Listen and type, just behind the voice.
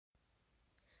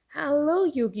Hello,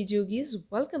 Yogi Jogis.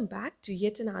 Welcome back to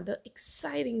yet another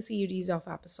exciting series of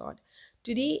episode.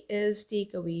 Today is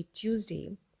Takeaway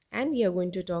Tuesday, and we are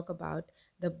going to talk about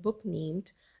the book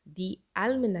named The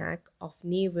Almanac of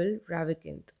Naval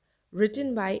Ravikant,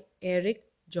 written by Eric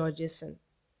Georgeson.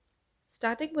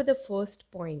 Starting with the first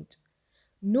point,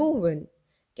 no one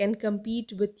can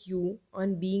compete with you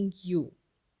on being you.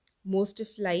 Most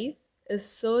of life is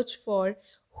search for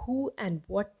who and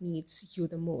what needs you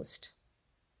the most.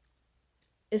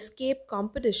 Escape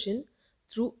competition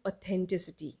through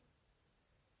authenticity.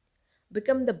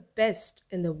 Become the best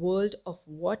in the world of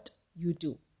what you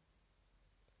do.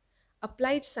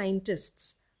 Applied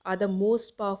scientists are the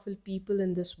most powerful people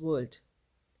in this world.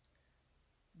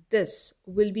 This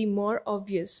will be more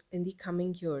obvious in the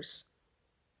coming years.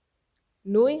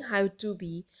 Knowing how to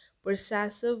be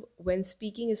persuasive when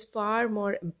speaking is far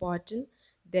more important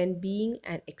than being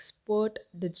an expert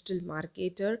digital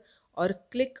marketer or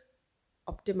click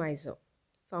optimizer.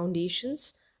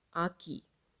 Foundations are key.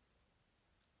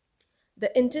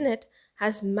 The internet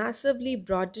has massively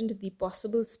broadened the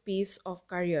possible space of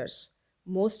careers.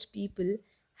 Most people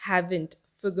haven't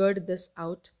figured this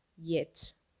out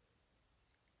yet.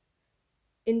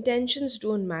 Intentions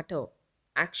don't matter,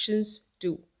 actions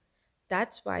do.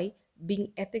 That's why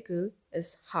being ethical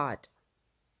is hard.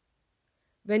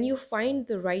 When you find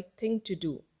the right thing to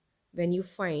do, when you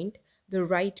find the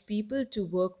right people to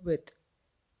work with,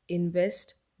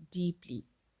 invest deeply.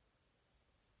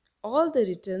 All the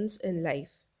returns in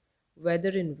life, whether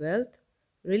in wealth,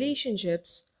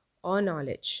 relationships, or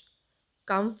knowledge,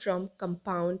 come from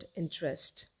compound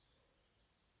interest.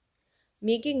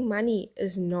 Making money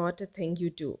is not a thing you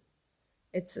do,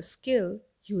 it's a skill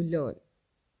you learn.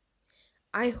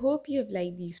 I hope you have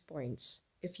liked these points.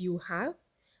 If you have,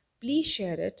 please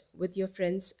share it with your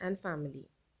friends and family.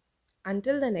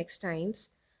 Until the next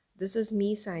times, this is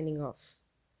me signing off.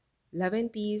 Love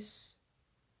and peace.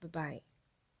 Bye bye.